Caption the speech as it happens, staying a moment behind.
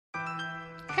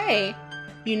Hey,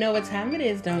 you know what time it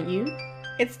is, don't you?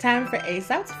 It's time for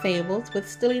Aesop's Fables with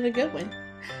Stellina Goodwin.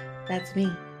 That's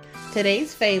me.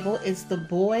 Today's fable is The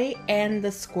Boy and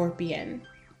the Scorpion.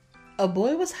 A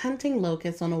boy was hunting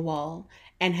locusts on a wall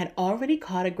and had already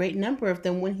caught a great number of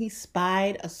them when he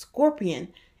spied a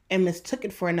scorpion and mistook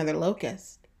it for another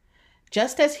locust.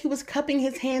 Just as he was cupping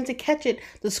his hand to catch it,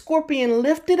 the scorpion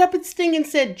lifted up its sting and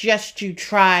said, "Just you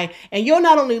try, and you'll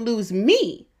not only lose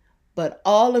me, but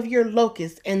all of your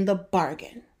locusts in the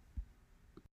bargain."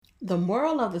 The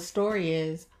moral of the story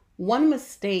is one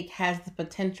mistake has the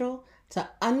potential to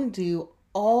undo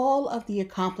all of the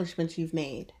accomplishments you've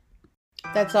made.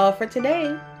 That's all for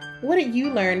today. What did you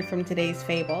learn from today's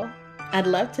fable? I'd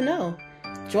love to know.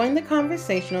 Join the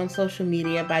conversation on social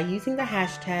media by using the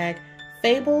hashtag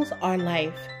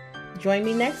FablesAreLife. Join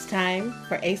me next time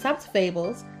for Aesop's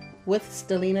Fables with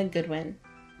Stellina Goodwin.